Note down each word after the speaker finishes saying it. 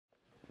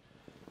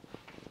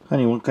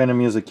Honey, what kind of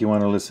music you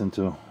want to listen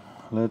to?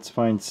 Let's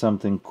find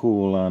something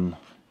cool on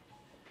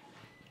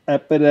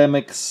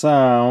Epidemic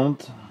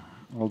Sound,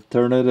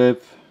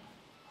 alternative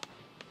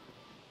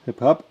hip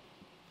hop.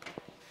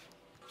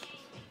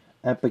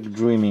 Epic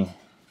Dreamy.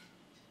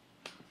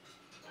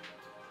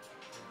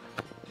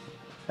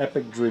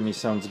 Epic Dreamy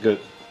sounds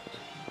good.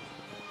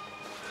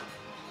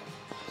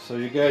 So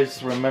you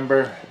guys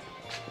remember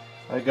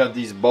I got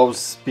these Bose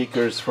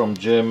speakers from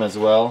gym as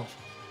well.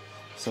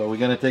 So we're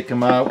gonna take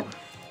them out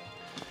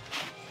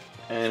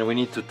and we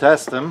need to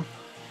test them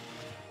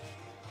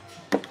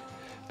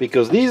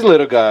because these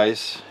little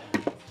guys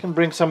can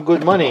bring some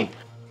good money.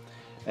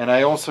 And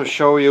I also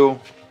show you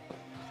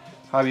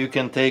how you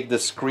can take the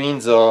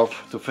screens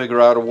off to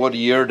figure out what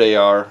year they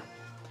are.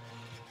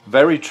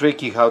 Very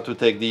tricky how to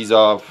take these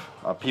off.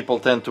 People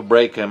tend to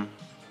break them.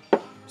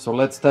 So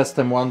let's test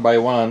them one by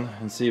one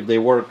and see if they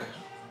work.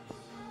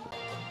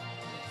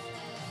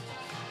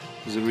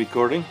 Is it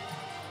recording?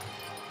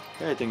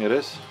 Yeah, I think it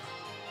is.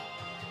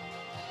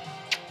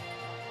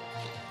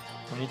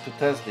 We need to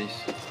test these.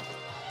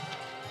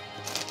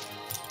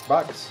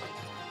 Box.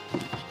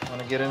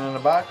 Want to get in the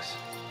box?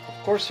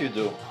 Of course you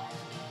do.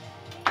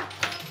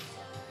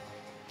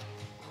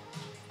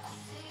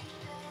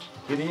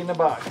 Get in the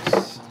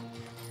box.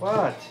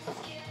 What?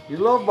 You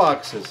love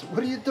boxes.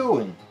 What are you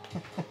doing?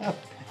 Ha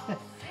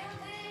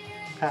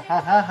ha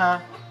ha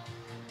ha.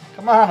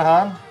 Come on,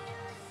 hon.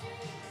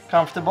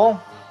 Comfortable?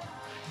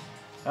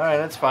 Alright,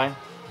 that's fine.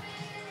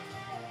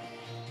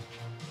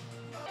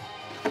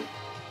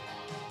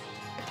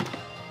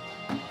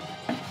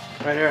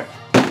 Right here.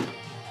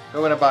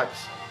 Go in a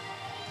box.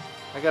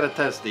 I gotta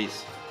test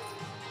these.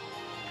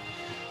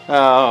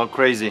 Oh,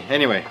 crazy.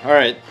 Anyway,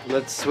 alright,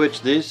 let's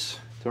switch these.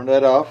 Turn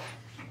that off.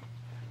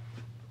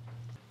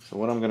 So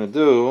what I'm gonna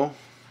do,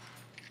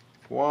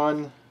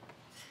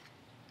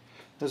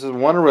 this is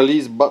one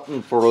release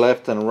button for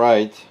left and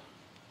right.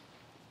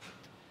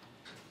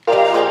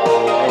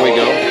 There we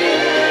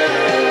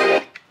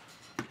go.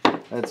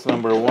 That's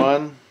number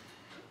one.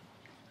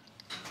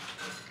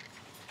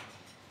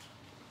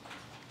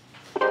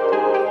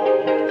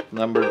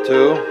 Number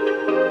two.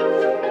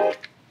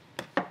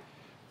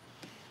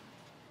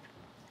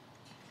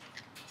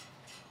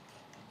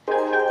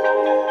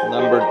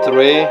 Number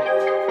three.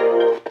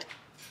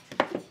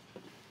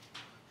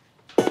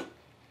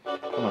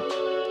 Come on.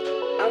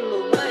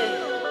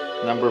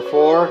 Number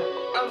four.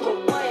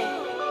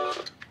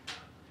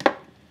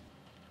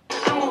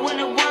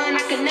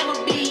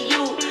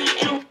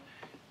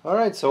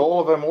 Alright, so all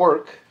of them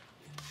work.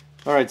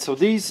 Alright, so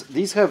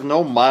these have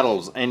no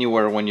models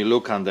anywhere when you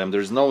look on them.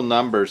 There's no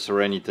numbers or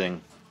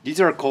anything.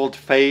 These are called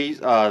Phase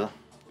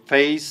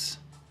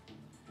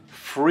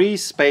Free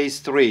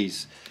Space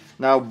 3s.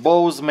 Now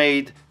Bose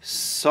made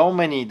so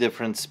many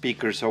different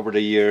speakers over the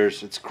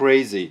years. It's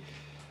crazy.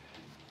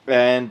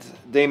 And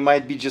they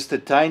might be just a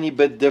tiny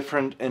bit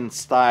different in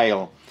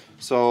style.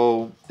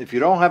 So if you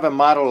don't have a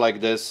model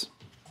like this,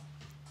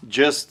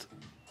 just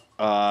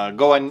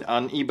go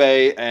on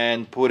eBay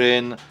and put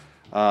in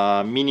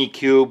mini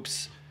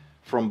cubes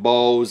from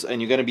Bose,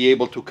 and you're going to be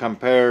able to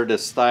compare the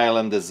style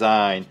and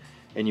design,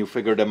 and you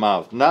figure them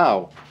out.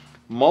 Now,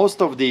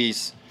 most of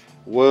these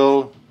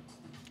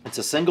it's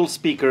a single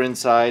speaker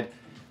inside,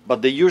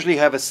 but they usually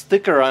have a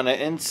sticker on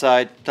the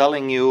inside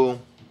telling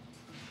you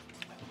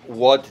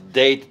what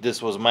date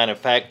this was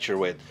manufactured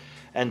with,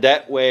 and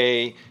that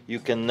way you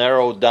can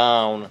narrow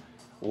down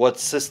what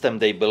system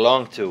they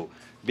belong to,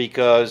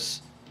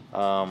 because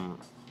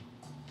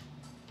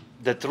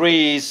the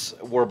threes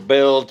were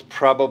built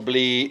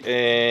probably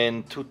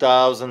in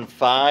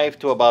 2005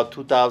 to about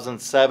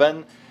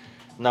 2007.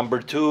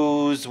 Number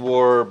twos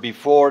were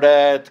before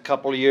that,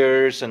 couple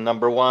years, and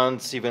number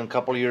ones even a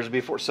couple years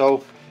before.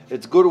 So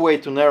it's a good way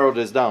to narrow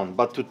this down.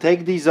 But to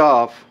take these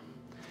off,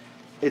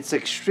 it's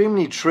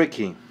extremely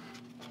tricky.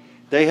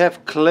 They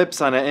have clips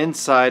on the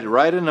inside,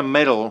 right in the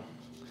middle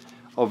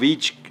of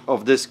each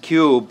of this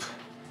cube.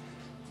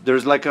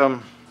 There's like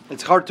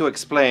it's hard to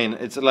explain.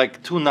 It's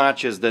like two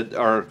notches that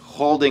are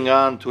holding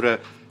on to the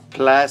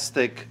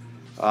plastic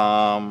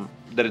that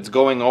it's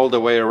going all the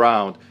way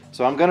around.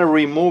 So I'm gonna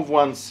remove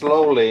one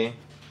slowly.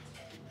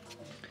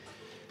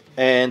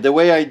 And the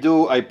way I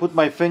do, I put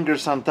my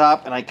fingers on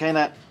top and I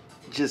kinda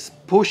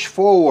just push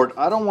forward.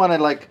 I don't wanna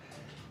like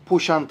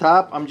push on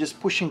top. I'm just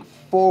pushing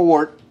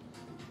forward.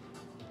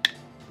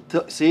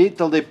 See,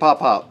 till they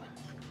pop out.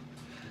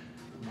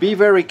 Be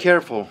very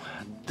careful.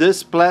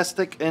 This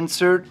plastic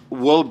insert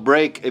will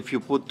break if you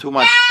put too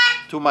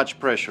much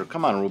pressure.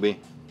 Come on, Ruby.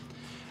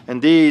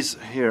 And these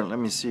here, let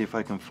me see if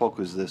I can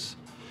focus this.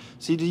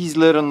 See these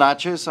little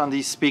notches on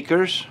these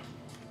speakers?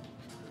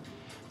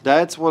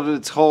 That's what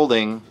it's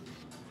holding.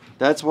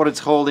 That's what it's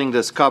holding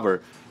this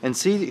cover. And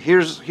see,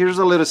 here's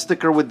a little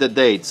sticker with the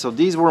date. So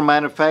these were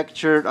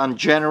manufactured on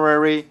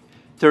January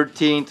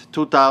 13th,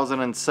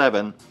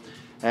 2007.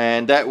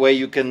 And that way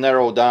you can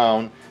narrow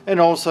down, and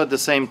also at the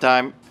same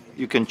time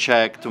you can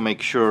check to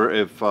make sure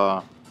if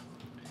the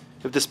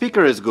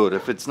speaker is good,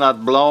 if it's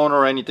not blown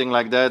or anything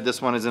like that.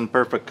 This one is in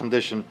perfect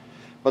condition.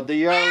 But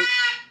the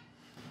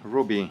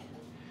ruby.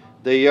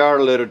 They are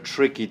a little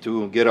tricky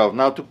to get off.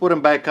 Now to put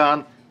them back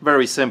on,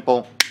 very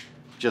simple,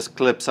 just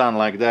clips on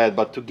like that.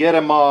 But to get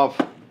them off,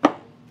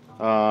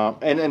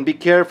 and be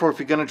careful if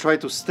you're gonna try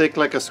to stick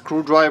like a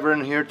screwdriver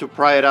in here to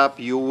pry it up,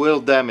 you will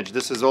damage.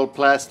 This is all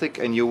plastic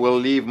and you will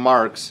leave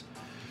marks.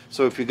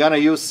 So if you're gonna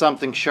use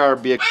something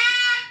sharp,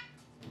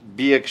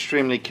 be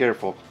extremely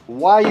careful.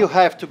 Why you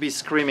have to be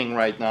screaming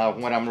right now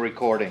when I'm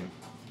recording?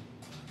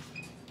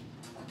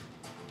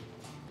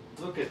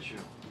 Look at you.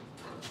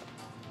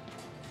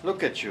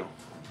 Look at you.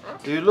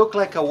 You look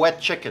like a wet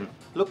chicken.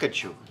 Look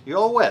at you. You're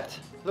all wet.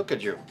 Look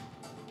at you.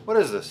 What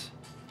is this?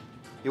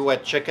 You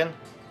wet chicken?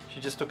 She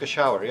just took a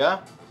shower,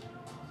 yeah?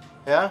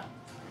 Yeah?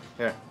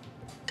 Here.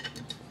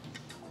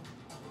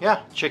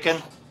 Yeah,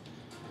 chicken.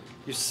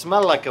 You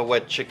smell like a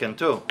wet chicken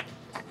too.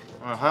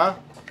 Uh-huh.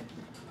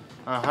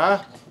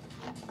 Uh-huh.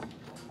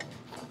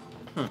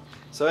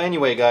 So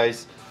anyway,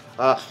 guys,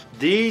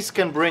 these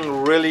can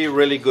bring really,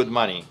 really good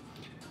money,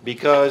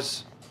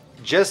 because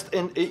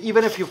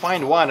even if you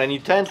find one and you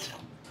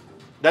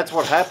that's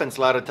what happens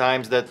a lot of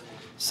times, that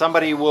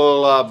somebody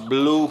will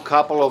blew a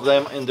couple of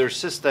them in their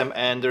system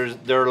and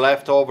they're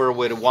left over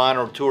with 1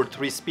 or 2 or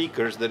 3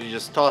 speakers that you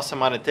just toss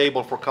them on a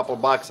table for a couple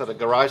bucks at a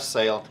garage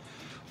sale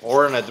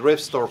or in a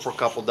thrift store for a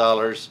couple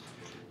dollars.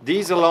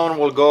 These alone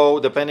will go,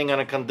 depending on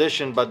the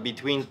condition, but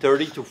between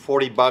 30 to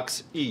 40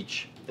 bucks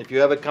each. If you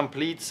have a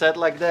complete set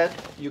like that,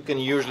 you can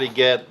usually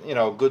get, you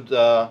know, good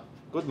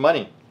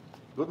money.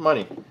 Good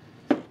money.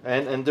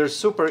 And they're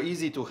super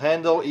easy to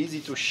handle,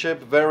 easy to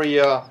ship, very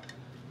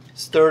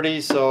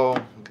sturdy, so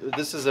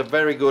this is a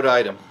very good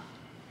item.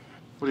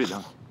 What are you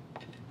doing?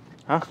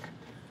 Huh?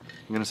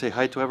 You gonna say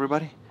hi to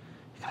everybody?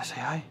 You gonna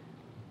say hi?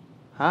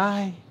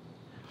 Hi?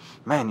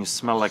 Man, you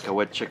smell like a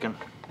wet chicken.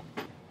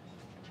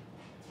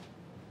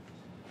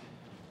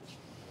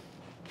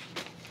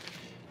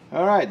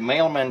 Alright,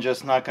 mailman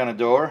just knocked on the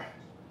door.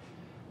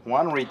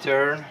 One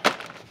return.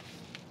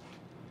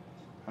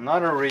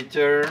 Another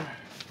return.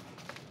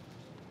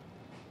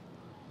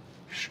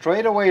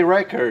 Straightaway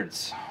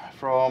Records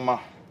from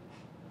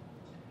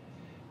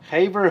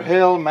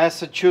Haverhill,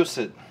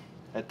 Massachusetts.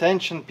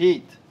 Attention,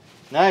 Pete.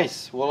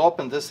 Nice. We'll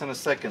open this in a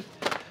second.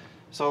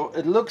 So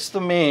it looks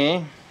to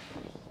me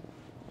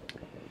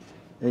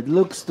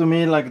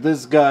like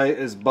this guy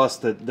is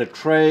busted. The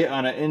tray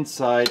on the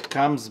inside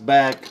comes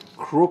back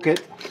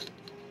crooked,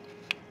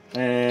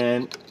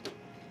 and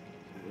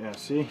yeah,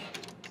 see,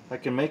 I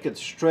can make it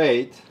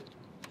straight.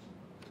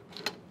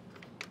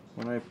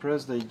 When I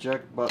press the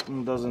eject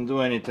button, doesn't do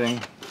anything.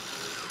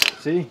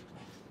 See?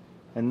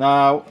 And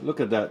now look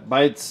at that.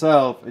 By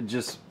itself, it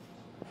just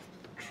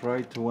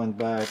tried to went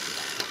back.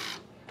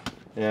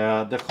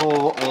 Yeah, the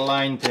whole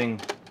align thing,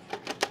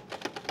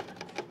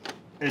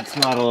 it's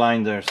not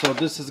aligned there. So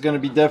this is going to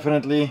be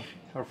definitely,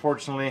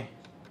 unfortunately,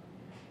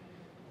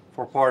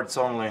 for parts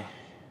only.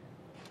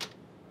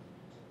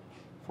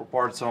 For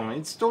parts only.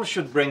 It still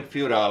should bring a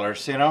few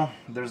dollars, you know.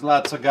 There's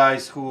lots of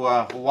guys who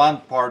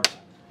want parts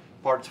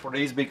for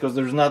these because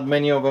there's not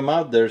many of them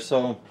out there.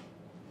 So,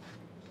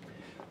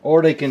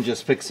 or they can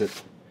just fix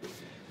it.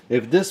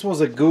 If this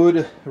was a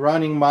good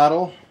running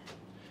model,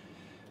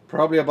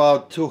 probably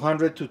about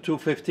 200 to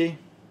 250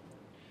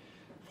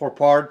 for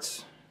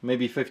parts,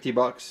 maybe 50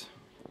 bucks.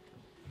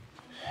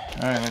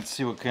 All right, let's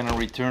see what kind of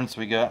returns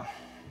we got.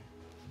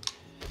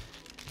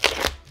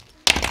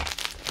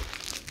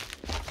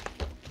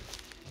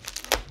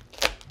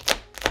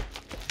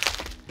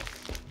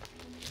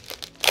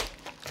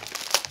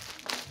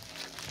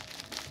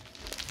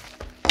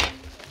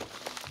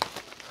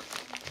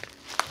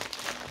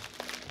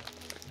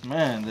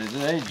 Man,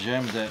 they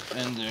jammed that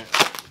in there.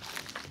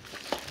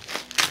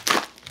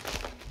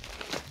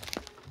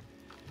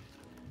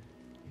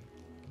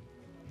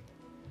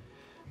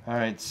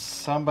 Alright,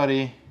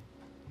 somebody,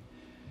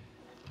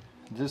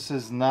 this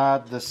is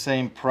not the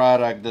same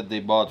product that they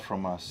bought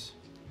from us.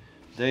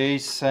 They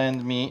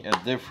send me a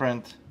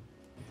different,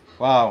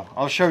 wow,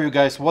 I'll show you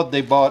guys what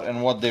they bought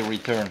and what they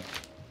returned.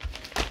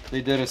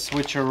 They did a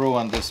switcheroo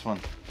on this one.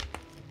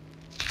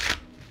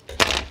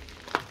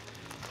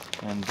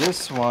 And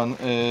this one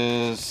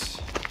is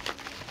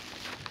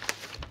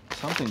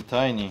something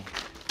tiny.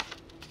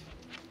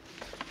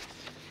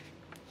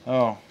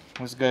 Oh,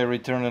 this guy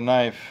returned a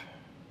knife,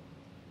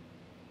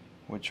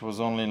 which was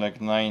only like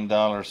 $9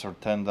 or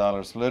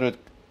 $10. Little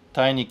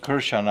tiny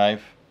Kershaw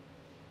knife.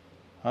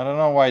 I don't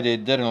know why they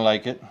didn't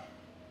like it.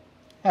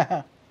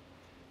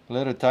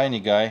 Little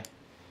tiny guy.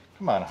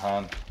 Come on,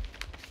 Han.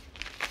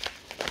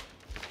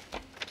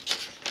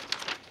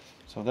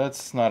 So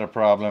that's not a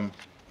problem.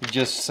 It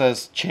just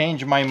says,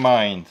 change my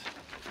mind.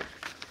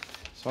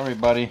 Sorry,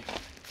 buddy.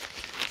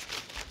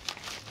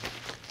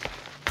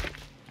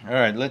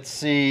 Alright, let's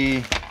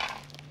see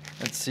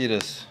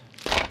this.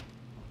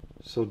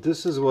 So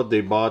this is what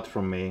they bought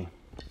from me.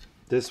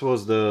 This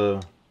was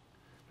the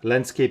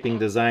landscaping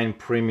design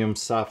premium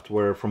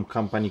software from a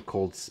company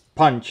called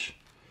Punch,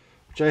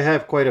 which I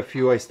have quite a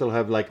few. I still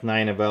have like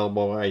 9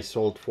 available. I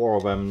sold 4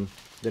 of them.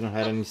 Didn't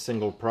have any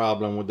single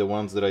problem with the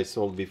ones that I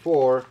sold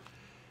before.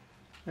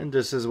 And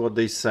this is what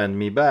they send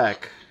me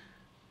back.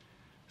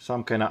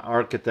 Some kind of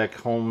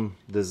architect home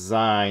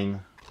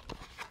design.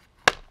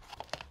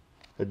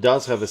 It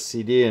does have a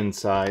CD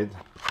inside.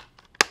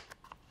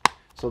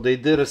 So they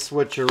did a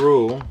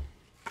switcheroo.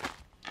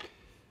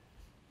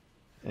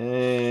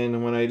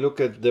 And when I look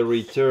at the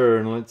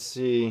return, let's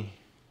see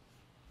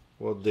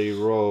what they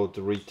wrote.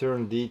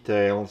 Return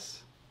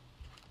details.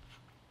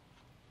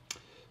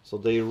 So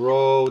they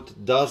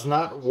wrote, does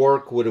not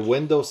work with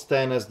Windows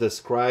 10 as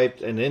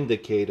described and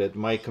indicated.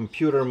 My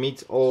computer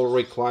meets all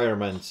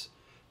requirements.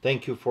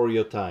 Thank you for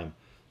your time.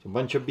 So a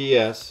bunch of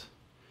BS.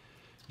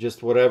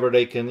 Just whatever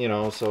they can, you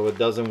know, so it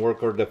doesn't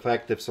work or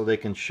defective, so they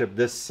can ship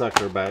this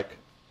sucker back.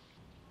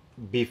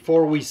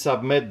 Before we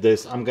submit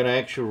this, I'm gonna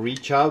actually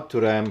reach out to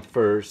them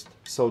first.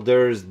 So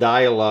there's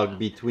dialogue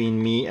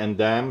between me and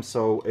them.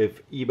 So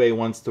if eBay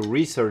wants to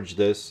research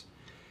this,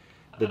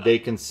 that they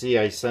can see,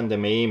 I send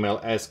them an email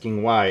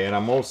asking why. And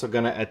I'm also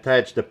gonna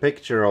attach the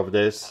picture of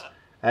this,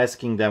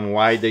 asking them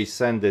why they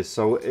send this.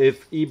 So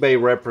if eBay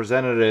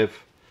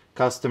representative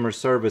customer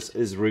service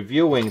is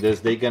reviewing this,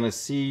 they're gonna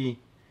see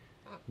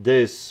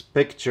this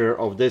picture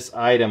of this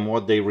item,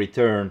 what they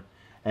return,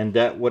 and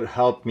that would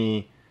help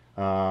me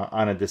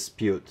on a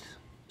dispute.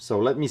 So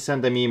let me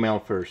send them email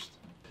first.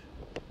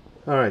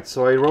 Alright,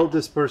 so I wrote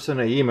this person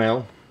an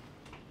email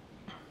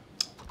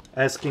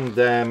asking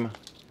them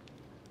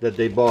that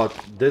they bought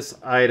this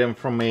item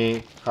from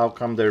me, how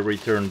come they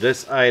returned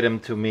this item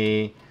to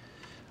me.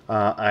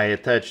 I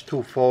attached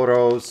 2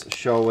 photos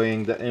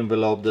showing the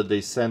envelope that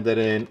they sent it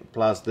in,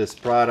 plus this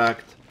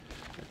product,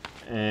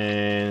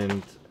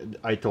 and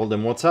I told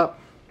them, what's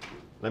up?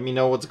 Let me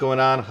know what's going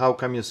on. How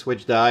come you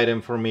switched the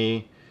item for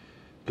me?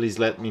 Please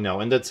let me know.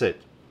 And that's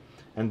it.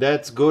 And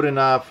that's good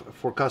enough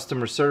for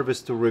customer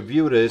service to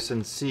review this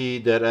and see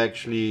that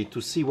actually, to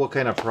see what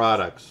kind of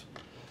products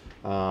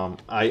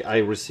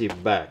I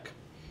received back.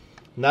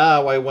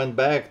 Now I went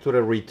back to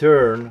the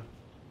return,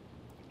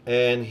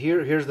 and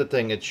here's the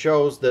thing. It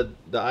shows that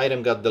the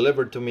item got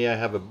delivered to me. I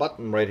have a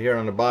button right here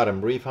on the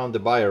bottom, refund the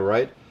buyer,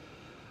 right?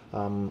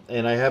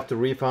 And I have to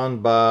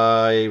refund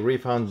by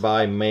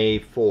May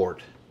 4th.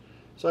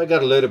 So I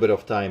got a little bit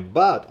of time.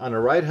 But on the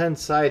right hand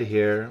side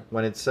here,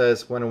 when it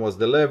says when it was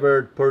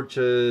delivered,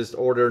 purchased,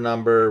 order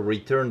number,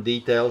 return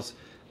details,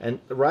 and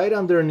right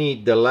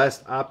underneath the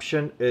last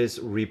option is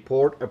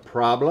report a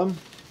problem.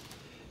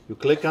 You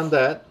click on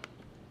that.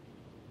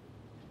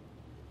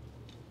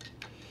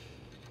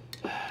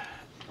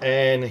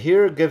 And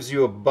here it gives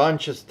you a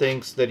bunch of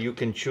things that you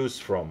can choose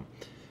from.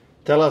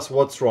 Tell us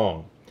what's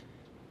wrong.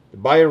 The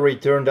buyer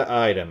returned the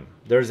item.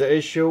 There's an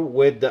issue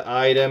with the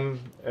item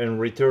and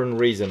return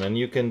reason. And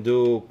you can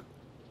do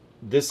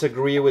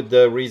disagree with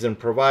the reason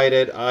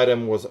provided.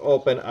 Item was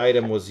open,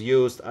 item was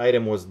used,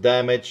 item was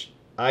damaged,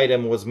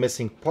 item was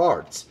missing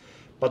parts.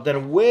 But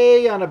then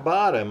way on the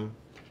bottom,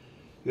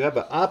 you have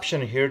an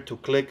option here to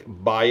click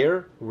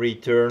buyer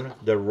return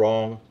the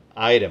wrong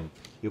item.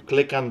 You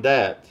click on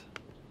that.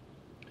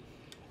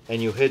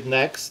 And you hit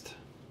next,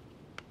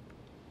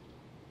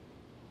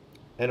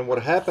 and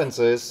what happens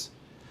is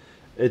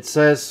it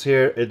says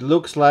here, it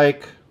looks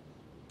like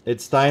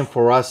it's time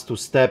for us to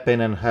step in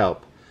and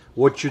help.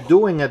 What you're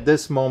doing at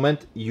this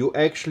moment, you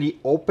actually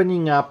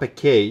opening up a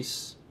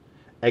case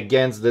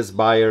against this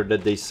buyer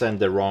that they sent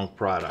the wrong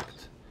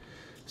product.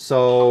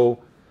 So,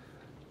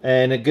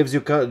 and it gives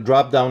you a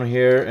drop down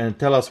here and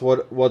tell us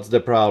what's the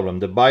problem.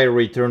 The buyer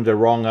returned the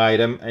wrong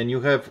item, and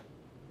you have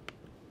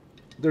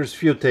there's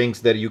few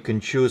things that you can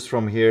choose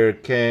from here.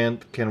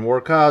 Can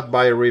work out,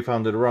 buyer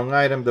refunded the wrong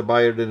item, the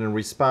buyer didn't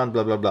respond,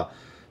 blah blah blah.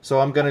 So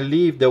I'm gonna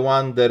leave the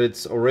one that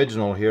it's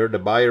original here, the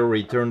buyer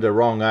returned the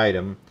wrong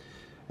item,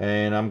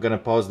 and I'm gonna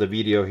pause the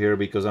video here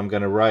because I'm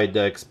gonna write the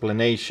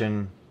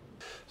explanation.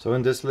 So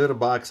in this little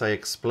box I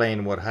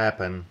explain what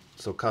happened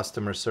so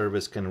customer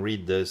service can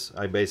read this.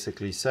 I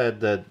basically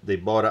said that they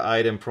bought an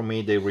item from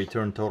me, they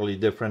returned totally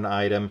different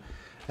item,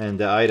 and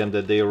the item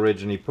that they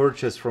originally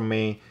purchased from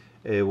me,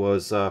 it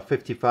was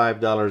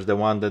 $55. The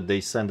one that they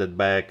sent it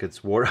back,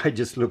 it's worth, I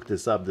just looked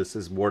this up, this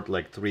is worth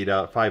like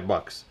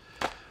 $5.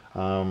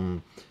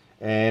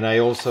 And I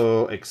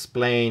also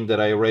explained that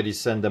I already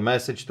sent the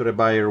message to the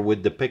buyer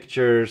with the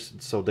pictures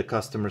so the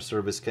customer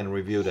service can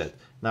review that.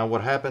 Now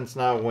what happens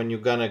now when you're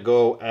gonna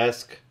go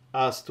ask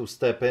us to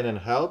step in and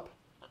help?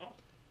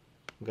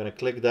 I'm gonna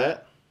click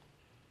that.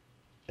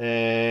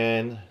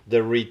 And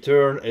the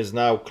return is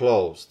now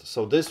closed.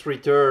 So this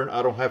return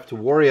I don't have to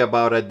worry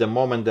about at the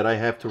moment that I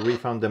have to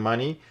refund the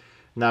money.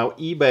 Now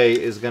eBay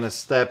is gonna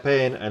step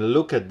in and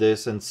look at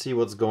this and see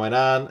what's going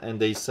on, and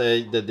they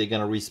say that they're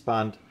gonna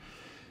respond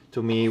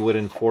to me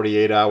within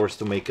 48 hours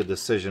to make a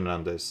decision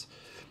on this.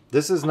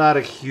 This is not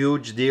a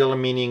huge deal,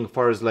 meaning as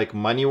far as like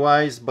money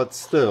wise, but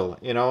still,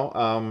 you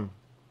know,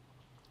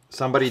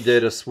 somebody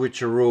did a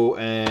switcheroo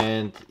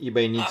and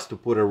eBay needs to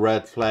put a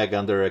red flag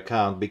on their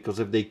account, because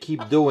if they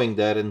keep doing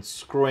that and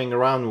screwing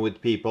around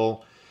with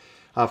people,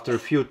 after a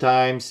few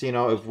times, you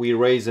know, if we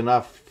raise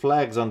enough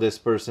flags on this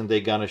person, they're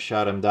gonna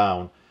shut him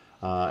down.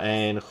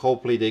 and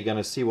hopefully they're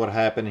gonna see what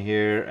happened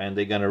here and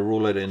they're gonna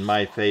rule it in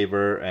my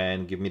favor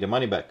and give me the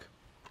money back,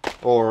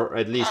 or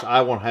at least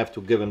I won't have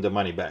to give them the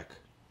money back.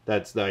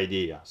 That's the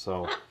idea.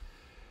 So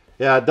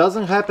yeah, it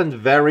doesn't happen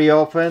very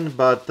often,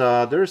 but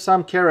there's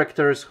some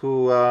characters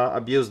who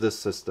abuse this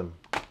system.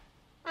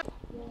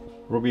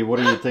 Ruby, what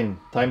do you think?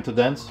 Time to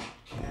dance?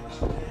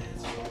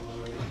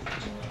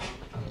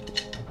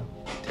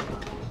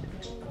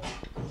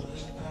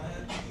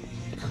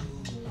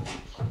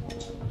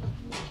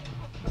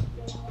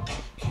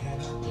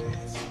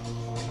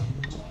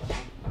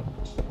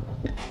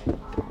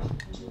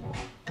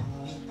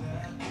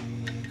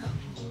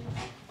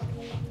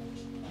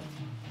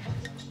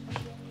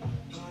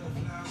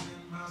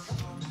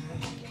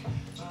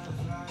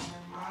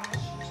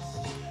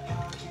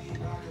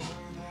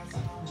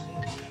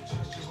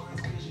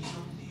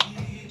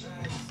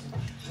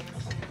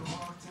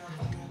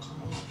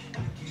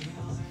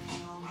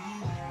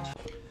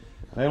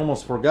 I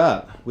almost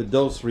forgot, with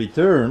those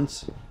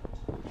returns,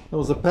 there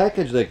was a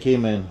package that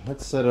came in.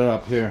 Let's set it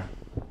up here.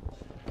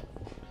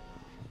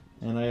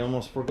 And I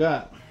almost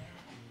forgot.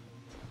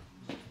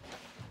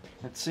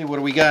 Let's see what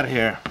do we got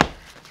here.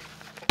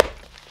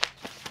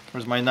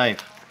 Where's my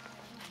knife?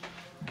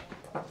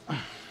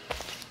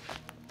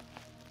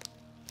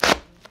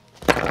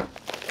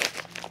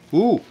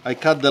 Ooh, I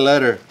cut the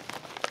letter.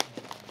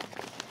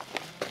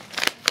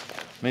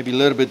 Maybe a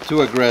little bit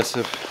too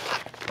aggressive.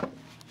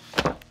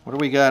 What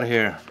do we got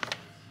here?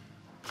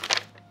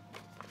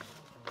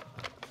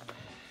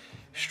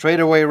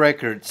 Straightaway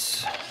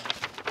Records.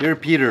 Dear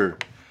Peter,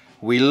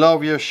 we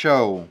love your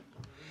show.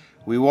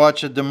 We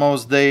watch it the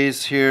most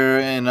days here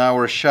in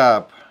our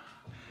shop.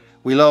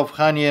 We love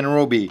Honey and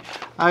Ruby.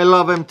 I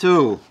love him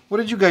too. What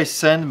did you guys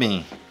send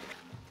me?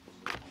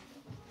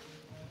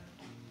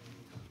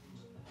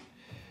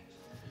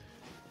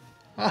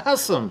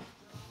 Awesome.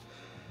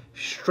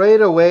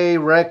 Straightaway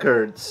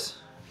Records.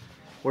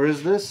 Where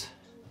is this?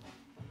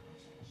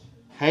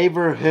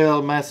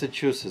 Haverhill,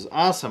 Massachusetts.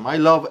 Awesome. I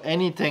love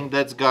anything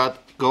that's got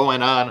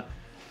going on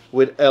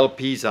with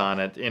LPs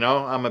on it. You know,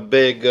 I'm a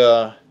big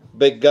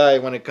guy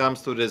when it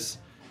comes to this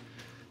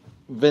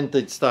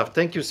vintage stuff.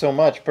 Thank you so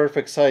much.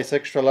 Perfect size,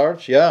 extra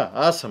large. Yeah,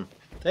 awesome.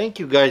 Thank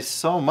you guys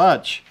so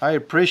much. I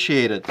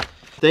appreciate it.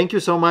 Thank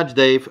you so much,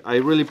 Dave. I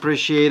really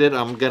appreciate it.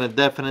 I'm gonna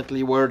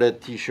definitely wear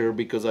that t-shirt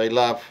because I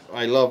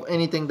love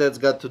anything that's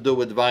got to do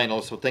with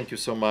vinyl. So thank you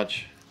so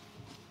much.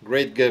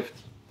 Great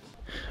gift.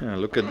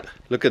 Look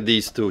at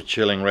these two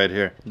chilling right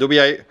here.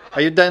 Doobie,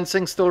 are you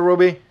dancing still,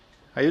 Ruby?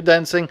 Are you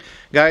dancing?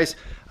 Guys,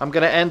 I'm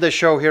gonna end the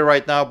show here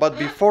right now, but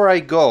before I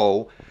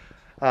go,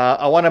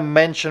 I want to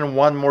mention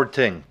one more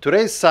thing.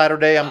 Today's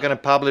Saturday. I'm gonna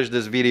publish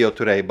this video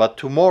today, but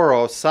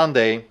tomorrow,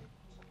 Sunday,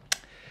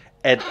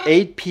 at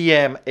 8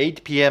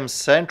 p.m.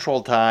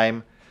 Central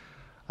Time,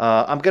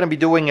 I'm gonna be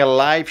doing a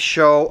live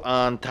show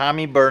on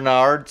Tommy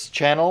Bernard's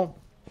channel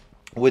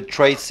with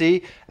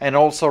Tracy, and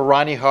also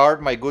Ronnie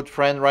Hart, my good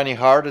friend Ronnie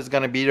Hart, is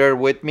going to be there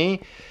with me.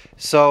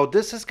 So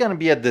this is going to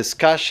be a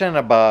discussion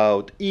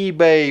about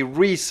eBay,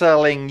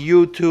 reselling,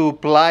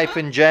 YouTube, life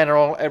in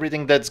general,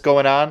 everything that's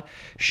going on.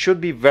 Should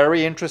be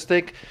very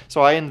interesting. So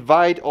I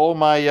invite all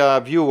my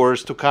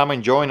viewers to come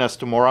and join us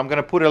tomorrow. I'm going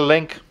to put a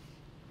link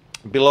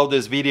below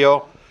this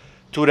video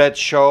to that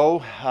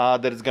show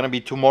that is going to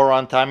be tomorrow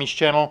on Tommy's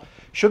channel.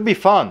 Should be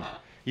fun.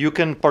 You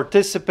can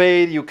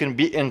participate, you can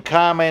be in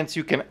comments,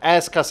 you can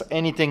ask us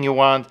anything you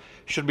want.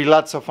 Should be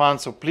lots of fun,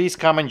 so please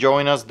come and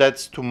join us.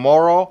 That's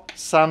tomorrow,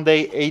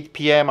 Sunday, 8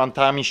 p.m. on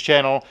Tommy's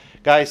channel.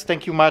 Guys,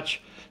 thank you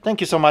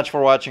so much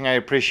for watching. I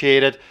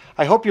appreciate it.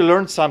 I hope you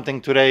learned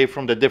something today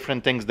from the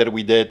different things that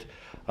we did.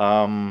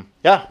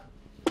 Yeah,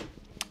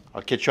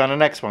 I'll catch you on the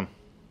next one.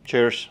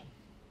 Cheers.